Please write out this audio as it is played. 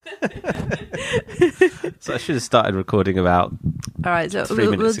So I should have started recording about All right, so 3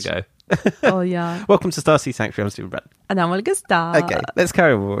 minutes ago. Oh, yeah. Welcome to Starseed Sanctuary. I'm Stephen Brett. And I'm Olga Star. Okay, let's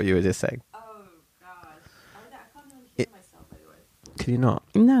carry on with what you were just saying. Oh, gosh. I can't even hear myself anyway. Can you not?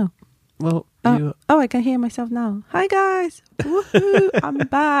 No. Well, you... Oh, I can hear myself now. Hi, guys. Woohoo. I'm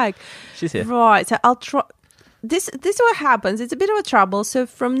back. She's here. Right, so I'll try... This is what happens. It's a bit of a trouble. So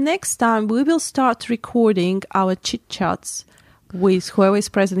from next time, we will start recording our chit-chats with whoever is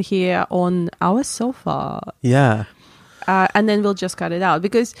present here on our sofa. Yeah. And then we'll just cut it out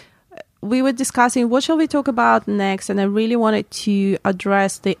because we were discussing what shall we talk about next, and I really wanted to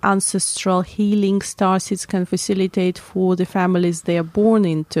address the ancestral healing starseeds can facilitate for the families they are born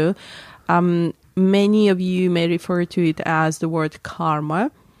into. Many of you may refer to it as the word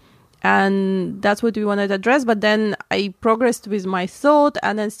karma, and that's what we wanted to address. But then I progressed with my thought,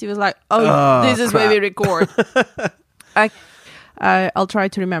 and then Steve was like, "Oh, this is crap. where we record." I'll try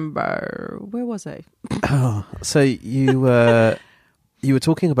to remember. Where was I? Oh, so you were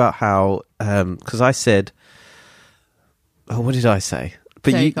talking about how because I said, oh, what did I say?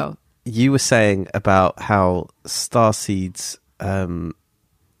 But There you go. You were saying about how starseeds.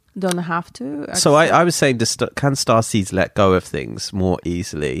 Don't have to. So I was saying, can starseeds let go of things more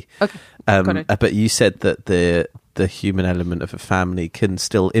easily? Okay, got it. But you said that the human element of a family can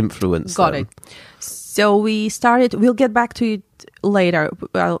still influence Got them. it. So we'll get back to it later.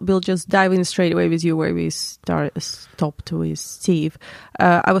 We'll just dive in straight away with you where we stopped with Steve.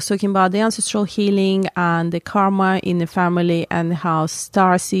 I was talking about the ancestral healing and the karma in the family and how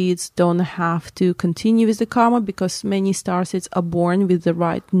starseeds don't have to continue with the karma because many starseeds are born with the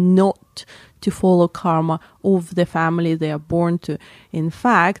right not to follow karma of the family they are born to. In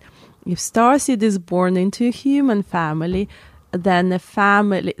fact, if starseed is born into a human family, then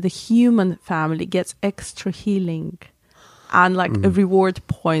the human family gets extra healing and reward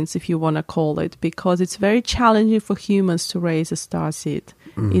points, if you want to call it, because it's very challenging for humans to raise a starseed.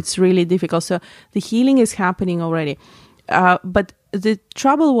 It's really difficult. So the healing is happening already. But the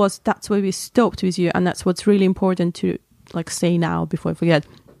trouble was, that's where we stopped with you, and that's what's really important to say now before I forget,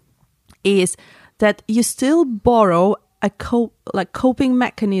 is that you still borrow a coping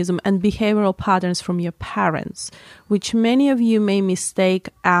mechanism and behavioral patterns from your parents, which many of you may mistake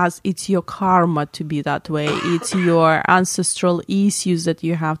as it's your karma to be that way. It's your ancestral issues that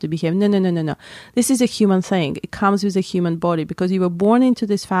you have to behave. No. This is a human thing. It comes with a human body because you were born into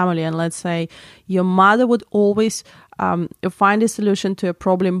this family, and let's say your mother would always find a solution to a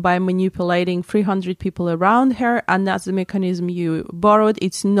problem by manipulating 300 people around her, and that's the mechanism you borrowed.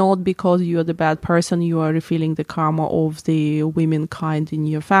 It's not because you are the bad person, you are refilling the karma of the womankind in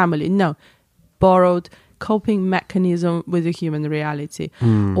your family. No, borrowed coping mechanism with the human reality.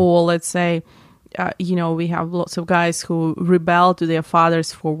 Or let's say, we have lots of guys who rebel to their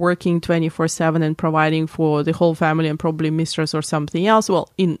fathers for working 24/7 and providing for the whole family and probably mistress or something else. Well,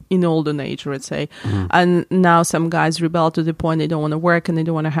 in olden age, let's say. And now some guys rebel to the point they don't want to work and they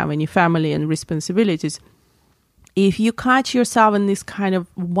don't want to have any family and responsibilities. If you catch yourself in this kind of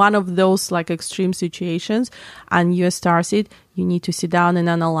one of those extreme situations and you're a starseed, you need to sit down and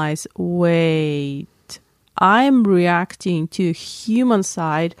analyze, wait, I'm reacting to a human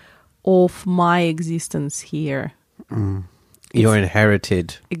side of my existence here. Your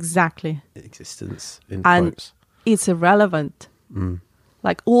inherited exactly existence in and quotes. It's irrelevant.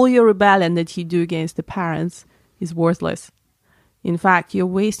 All your rebellion that you do against the parents is worthless. In fact, you're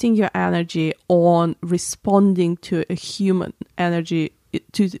wasting your energy on responding to a human energy,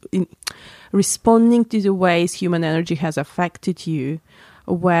 responding to the ways human energy has affected you,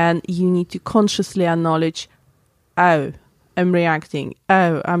 when you need to consciously acknowledge, oh, I'm reacting.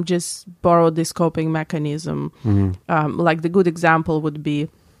 Oh, I'm just borrowed this coping mechanism. The good example would be,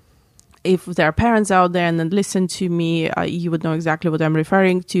 if there are parents out there and then listen to me, you would know exactly what I'm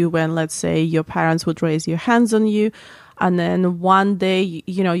referring to when, let's say, your parents would raise your hands on you. And then one day,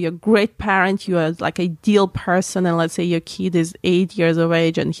 you're a great parent, you are ideal person, and let's say your kid is 8 years of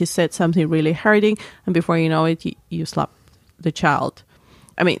age and he said something really hurting, and before you know it, you slap the child.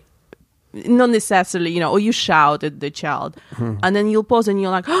 I mean, not necessarily, or you shout at the child. And then you'll pause and you're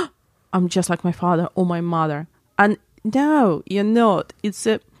like, oh, I'm just like my father or my mother. And no, you're not.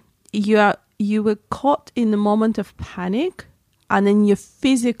 You were caught in a moment of panic, and then your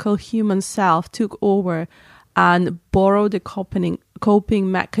physical human self took over and borrowed the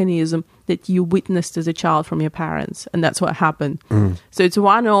coping mechanism that you witnessed as a child from your parents, and that's what happened. So it's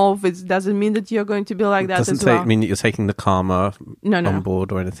one-off. It doesn't mean that you're going to be like that as well. It doesn't mean that you're taking the karma on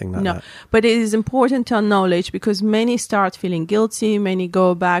board or anything like that. But it is important to acknowledge, because many start feeling guilty, many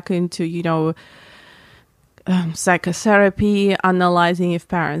go back into, psychotherapy, analyzing if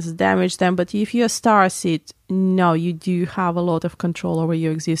parents damaged them. But if you're a starseed, no, you do have a lot of control over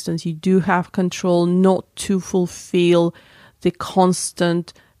your existence. You do have control not to fulfill the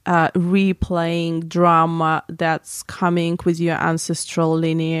constant replaying drama that's coming with your ancestral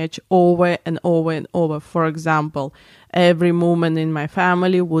lineage over and over and over. For example, every woman in my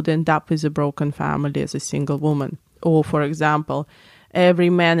family would end up with a broken family as a single woman. Or, for example,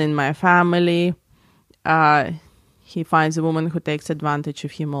 every man in my family, he finds a woman who takes advantage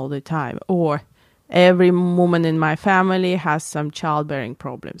of him all the time. Or every woman in my family has some childbearing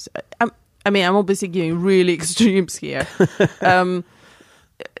problems. I'm obviously giving really extremes here.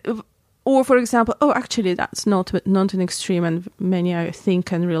 Or, for example, actually, that's not an extreme, and many, I think,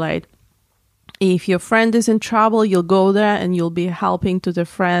 can relate. If your friend is in trouble, you'll go there and you'll be helping to the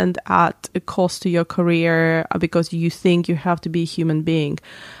friend at a cost to your career because you think you have to be a human being.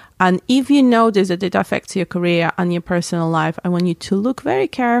 And if you notice that it affects your career and your personal life, I want you to look very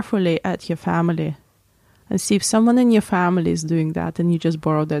carefully at your family and see if someone in your family is doing that and you just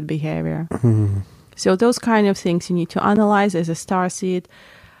borrow that behavior. So those kind of things you need to analyze as a starseed.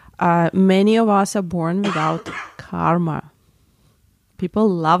 Many of us are born without karma. People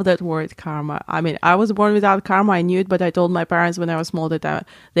love that word, karma. I mean, I was born without karma. I knew it, but I told my parents when I was small that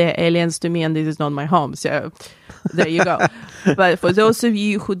they're aliens to me and this is not my home. So there you go. But for those of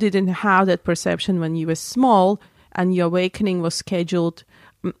you who didn't have that perception when you were small and your awakening was scheduled,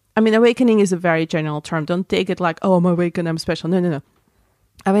 I mean, awakening is a very general term. Don't take it like, I'm awakened, I'm special. No.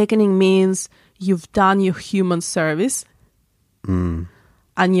 Awakening means you've done your human service and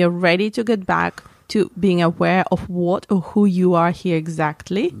you're ready to get back to being aware of what or who you are here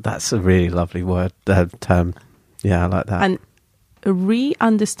exactly. That's a really lovely word, term. Yeah, I like that. And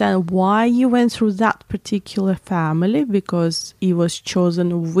re-understand why you went through that particular family, because it was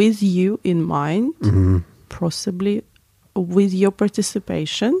chosen with you in mind, possibly with your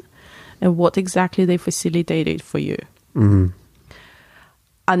participation, and what exactly they facilitated for you. And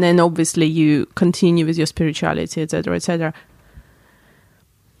then obviously you continue with your spirituality, etc., etc.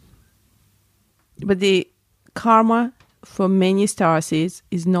 But the karma for many starseeds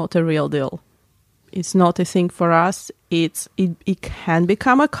is not a real deal. It's not a thing for us. It can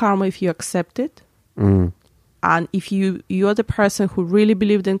become a karma if you accept it. And if you're the person who really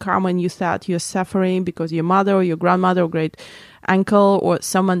believed in karma and you thought you're suffering because your mother or your grandmother or great uncle or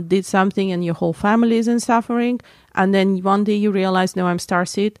someone did something and your whole family is in suffering, and then one day you realize, no, I'm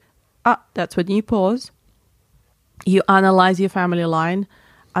starseed. That's when you pause. You analyze your family line.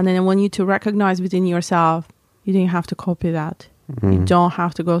 And then I want you to recognize within yourself, you didn't have to copy that. You don't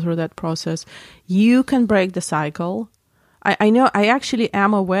have to go through that process. You can break the cycle. I know, I actually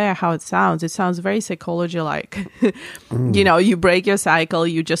am aware how it sounds. It sounds very psychology-like. You break your cycle,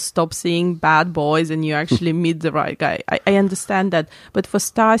 you just stop seeing bad boys and you actually meet the right guy. I understand that. But for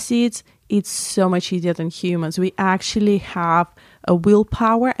starseeds, it's so much easier than humans. We actually have a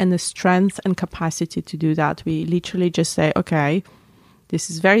willpower and a strength and capacity to do that. We literally just say, okay, this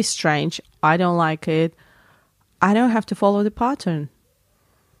is very strange. I don't like it. I don't have to follow the pattern.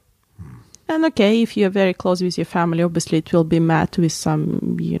 And okay, if you're very close with your family, obviously it will be met with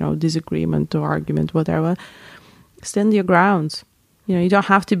some, disagreement or argument, whatever. Stand your grounds. You don't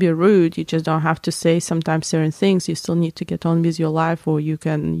have to be rude. You just don't have to say sometimes certain things. You still need to get on with your life, or you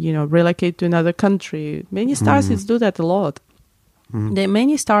can, relocate to another country. Many starseeds do that a lot. There are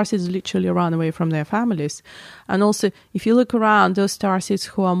many starseeds literally run away from their families. And also, if you look around, those starseeds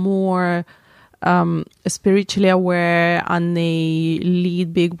who are more spiritually aware and they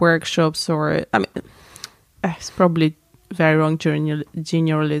lead big workshops, it's probably very wrong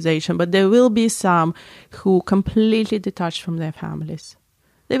generalization, but there will be some who completely detach from their families.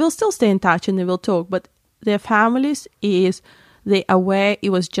 They will still stay in touch and they will talk, but their families they're aware it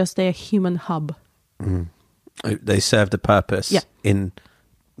was just their human hub. They served a purpose in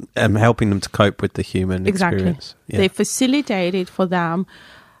helping them to cope with the human experience. Yeah. They facilitated for them.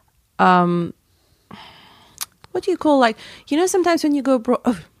 What do you call, sometimes when you go abroad,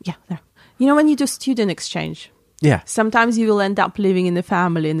 when you do student exchange. Yeah. Sometimes you will end up living in a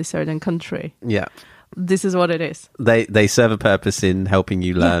family in a certain country. Yeah. This is what it is. They serve a purpose in helping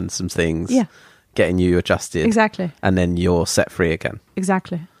you learn some things. Yeah. Getting you adjusted. Exactly. And then you're set free again.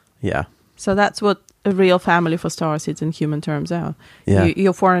 Exactly. Yeah. So that's what a real family for starseeds in human terms are. Yeah.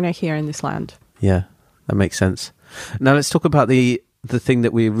 You're a foreigner here in this land. Yeah, that makes sense. Now let's talk about the thing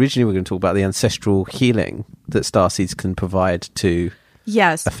that we originally were going to talk about, the ancestral healing that starseeds can provide to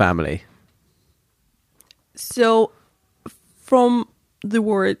a family. So from the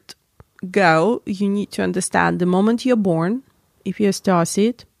word go, you need to understand the moment you're born, if you're a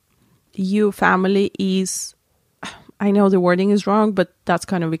starseed, your family is, I know the wording is wrong, but that's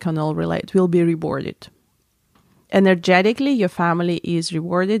kind of, we can all relate, will be rewarded. Energetically, your family is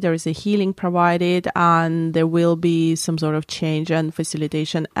rewarded. There is a healing provided, and there will be some sort of change and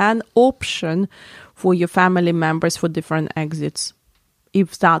facilitation and option for your family members for different exits,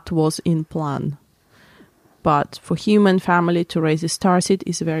 if that was in plan. But for human family to raise a starseed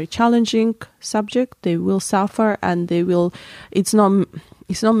is a very challenging subject. They will suffer, and they will. It's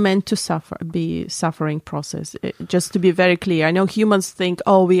not meant to be suffering process. Just to be very clear, I know humans think,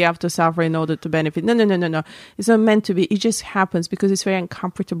 oh, we have to suffer in order to benefit. No. It's not meant to be. It just happens because it's a very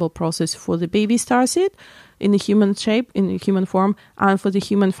uncomfortable process for the baby starseed in the human shape, in the human form, and for the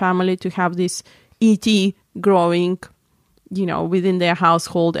human family to have this ET growing, within their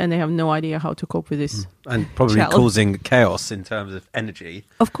household, and they have no idea how to cope with this. And probably causing chaos in terms of energy.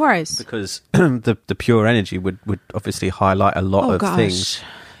 Of course. Because the pure energy would obviously highlight a lot of things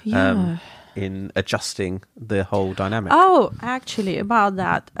in adjusting the whole dynamic. Oh, actually, about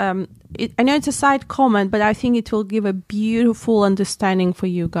that. I know it's a side comment, but I think it will give a beautiful understanding for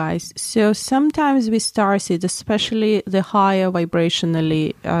you guys. So sometimes with starseeds, especially the higher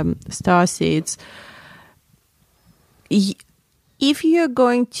vibrationally starseeds, if you're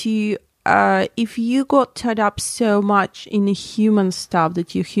going to, if you got tied up so much in the human stuff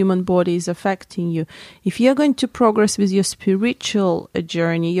that your human body is affecting you, if you're going to progress with your spiritual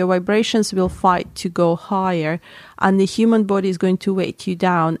journey, your vibrations will fight to go higher, and the human body is going to weight you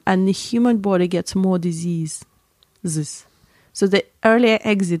down, and the human body gets more disease. So the earlier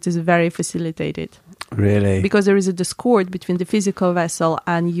exit is very facilitated. Really? Because there is a discord between the physical vessel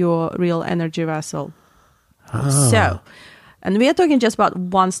and your real energy vessel. So, and we are talking just about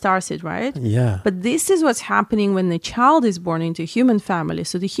one starseed, right? Yeah. But this is what's happening when the child is born into a human family.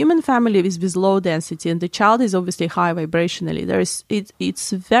 So the human family is with low density, and the child is obviously high vibrationally.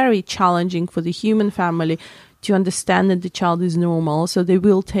 It's very challenging for the human family to understand that the child is normal. So they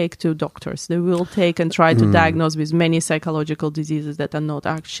will take to doctors. They will take and try to diagnose with many psychological diseases that are not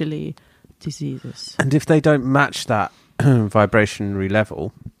actually diseases. And if they don't match that vibrationary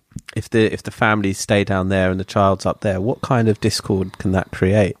level, if the families stay down there and the child's up there, what kind of discord can that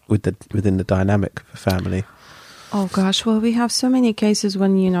create within the dynamic of a family? Oh gosh, well, we have so many cases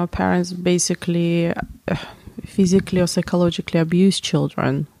when parents basically physically or psychologically abuse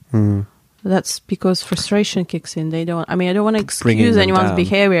children. That's because frustration kicks in. I don't want to excuse anyone's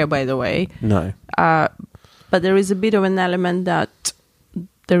behavior, by the way. No. But there is a bit of an element that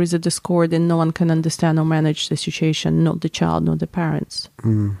there is a discord and no one can understand or manage the situation, not the child, not the parents.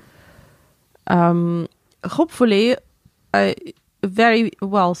 Hopefully, very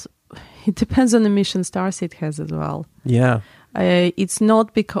well, it depends on the mission starseed has as well. Yeah. It's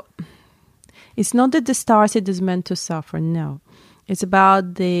not that the starseed is meant to suffer, no. It's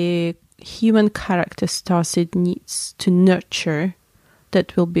about the human character starseed needs to nurture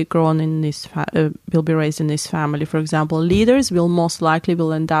that will be grown in this, will be raised in this family. For example, leaders will most likely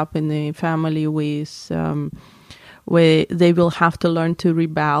end up in a family with where they will have to learn to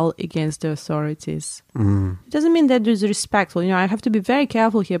rebel against the authorities. It doesn't mean that there's respectful. I have to be very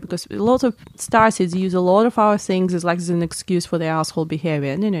careful here because a lot of starseeds use a lot of our things as an excuse for their asshole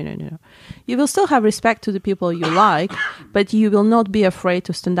behavior. No. You will still have respect to the people you like, but you will not be afraid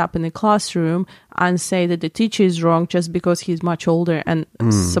to stand up in the classroom and say that the teacher is wrong just because he's much older and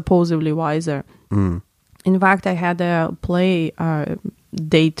supposedly wiser. In fact, I had a play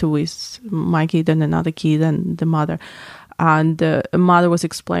date with my kid and another kid and the mother. And the mother was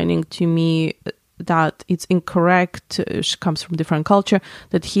explaining to me that it's incorrect. She comes from a different culture.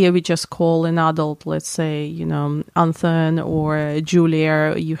 That here we just call an adult, let's say, Anthony or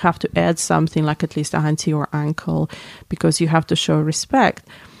Julia. You have to add something like at least auntie or uncle because you have to show respect.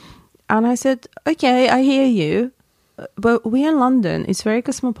 And I said, okay, I hear you. But we in London, it's very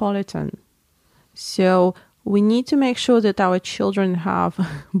cosmopolitan. So we need to make sure that our children have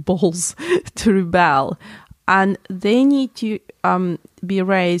balls to rebel. And they need to be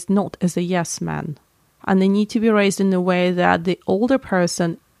raised not as a yes man. And they need to be raised in a way that the older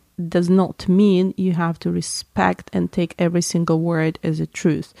person does not mean you have to respect and take every single word as a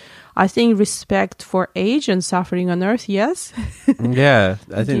truth. I think respect for age and suffering on earth, yes. Yeah,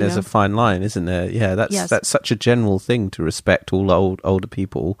 I think there's a fine line, isn't there? Yeah, that's such a general thing to respect all older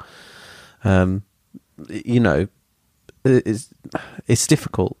people. It's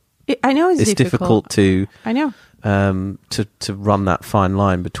difficult. I know it's difficult to. I know. To run that fine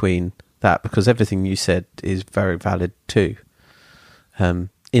line between that, because everything you said is very valid too.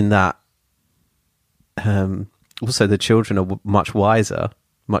 In that, also the children are much wiser,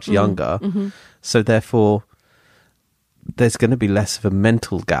 much younger, so therefore, there's going to be less of a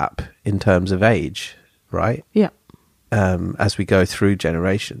mental gap in terms of age, right? Yeah. As we go through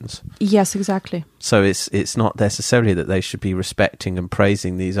generations. Yes, exactly. So it's not necessarily that they should be respecting and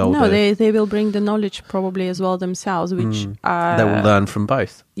praising these older. No, they will bring the knowledge probably as well themselves, which they will learn from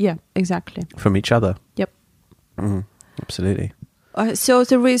both. Yeah, exactly. From each other. Yep. Absolutely. So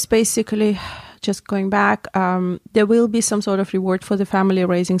there is basically, just going back, there will be some sort of reward for the family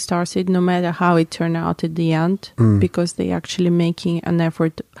raising starseed, no matter how it turned out at the end, because they actually making an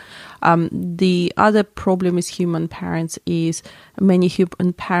effort. The other problem with human parents is many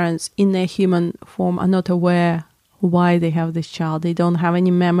human parents in their human form are not aware why they have this child. They don't have any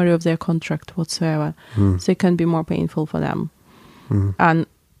memory of their contract whatsoever. So it can be more painful for them. And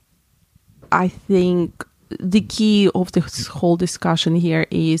I think the key of this whole discussion here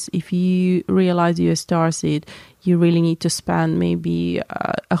is if you realize you're a starseed, you really need to spend maybe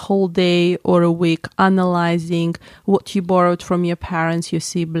a whole day or a week analyzing what you borrowed from your parents, your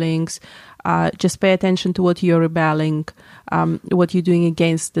siblings. Just pay attention to what you're rebelling, what you're doing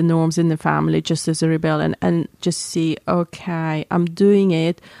against the norms in the family, just as a rebellion, and just see, okay, I'm doing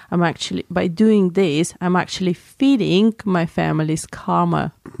it. By doing this, I'm actually feeding my family's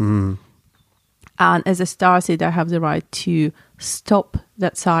karma. And as a starseed, I have the right to stop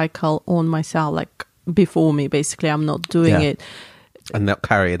that cycle on myself, like before me. Basically, I'm not doing it. And not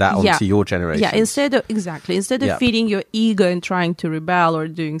carry that on to your generation. Yeah, instead of feeding your ego and trying to rebel or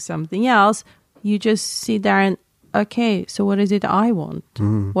doing something else, you just sit there and, okay, so what is it I want?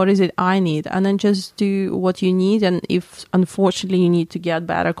 What is it I need? And then just do what you need. And if, unfortunately, you need to get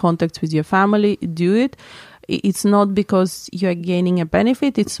better contacts with your family, do it. It's not because you're gaining a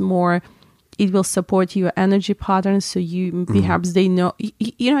benefit. It's more, it will support your energy patterns. So you perhaps they know,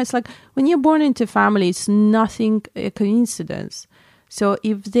 it's like when you're born into family, it's nothing a coincidence. So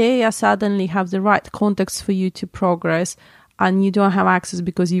if they suddenly have the right context for you to progress and you don't have access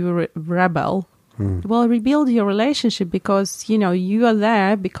because you were a rebel, well, rebuild your relationship because, you are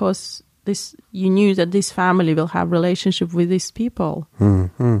there because you knew that this family will have relationship with these people.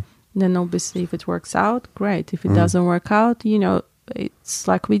 Then obviously if it works out, great. If it doesn't work out, it's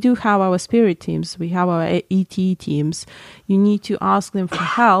like we do have our spirit teams. We have our ET teams. You need to ask them for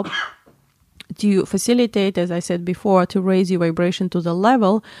help to facilitate, as I said before, to raise your vibration to the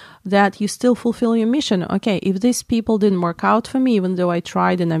level that you still fulfill your mission. Okay, if these people didn't work out for me, even though I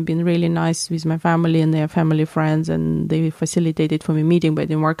tried and I've been really nice with my family and their family friends and they facilitated for me meeting, but it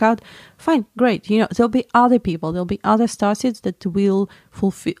didn't work out, fine, great. There'll be other people, there'll be other starseeds that will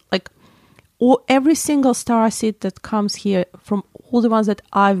fulfill, or every single starseed that comes here from all the ones that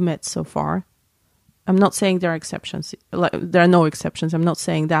I've met so far. I'm not saying there are exceptions. There are no exceptions. I'm not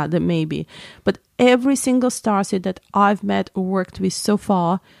saying that. There may be. But every single starseed that I've met or worked with so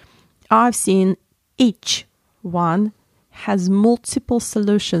far, I've seen each one has multiple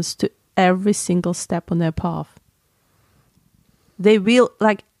solutions to every single step on their path. They will,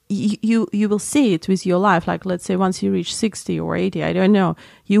 you will see it with your life. Let's say once you reach 60 or 80, I don't know.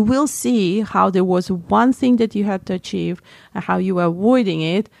 You will see how there was one thing that you had to achieve and how you were avoiding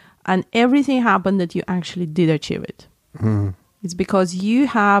it. And everything happened that you actually did achieve it. It's because you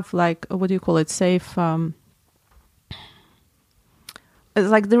have what do you call it? Safe.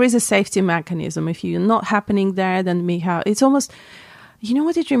 It's there is a safety mechanism. If you're not happening there, then it's almost,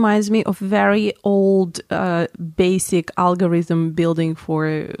 what it reminds me of? Very old, basic algorithm building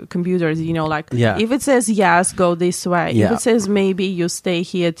for computers. If it says yes, go this way. Yeah. If it says maybe, you stay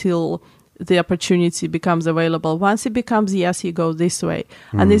here till the opportunity becomes available. Once it becomes yes, you go this way.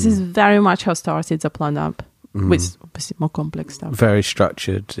 And this is very much how starseeds are planned up with obviously more complex stuff. Very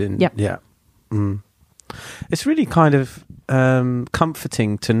structured. Yeah. It's really kind of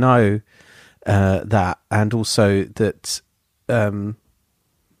comforting to know that, and also that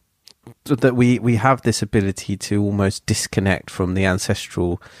that we have this ability to almost disconnect from the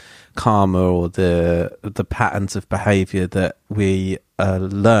ancestral karma or the patterns of behavior that we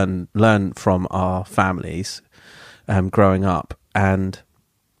learn from our families growing up, and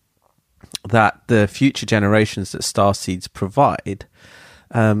that the future generations that starseeds provide,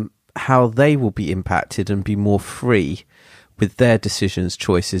 how they will be impacted and be more free with their decisions,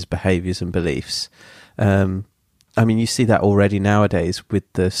 choices, behaviors and beliefs. You see that already nowadays with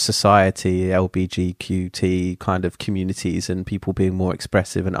the society, LGBTQ kind of communities and people being more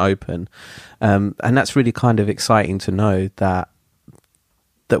expressive and open. And that's really kind of exciting to know that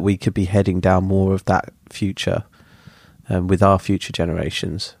we could be heading down more of that future with our future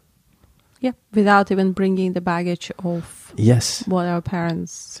generations. Yeah, without even bringing the baggage of what our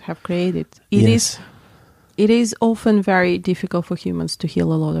parents have created. It is often very difficult for humans to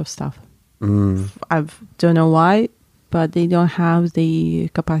heal a lot of stuff. I don't know why. but they don't have the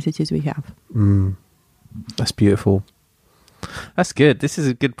capacities we have. That's beautiful. That's good. This is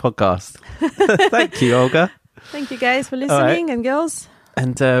a good podcast. Thank you, Olga. Thank you guys for listening, and girls.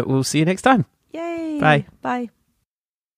 And we'll see you next time. Yay. Bye. Bye.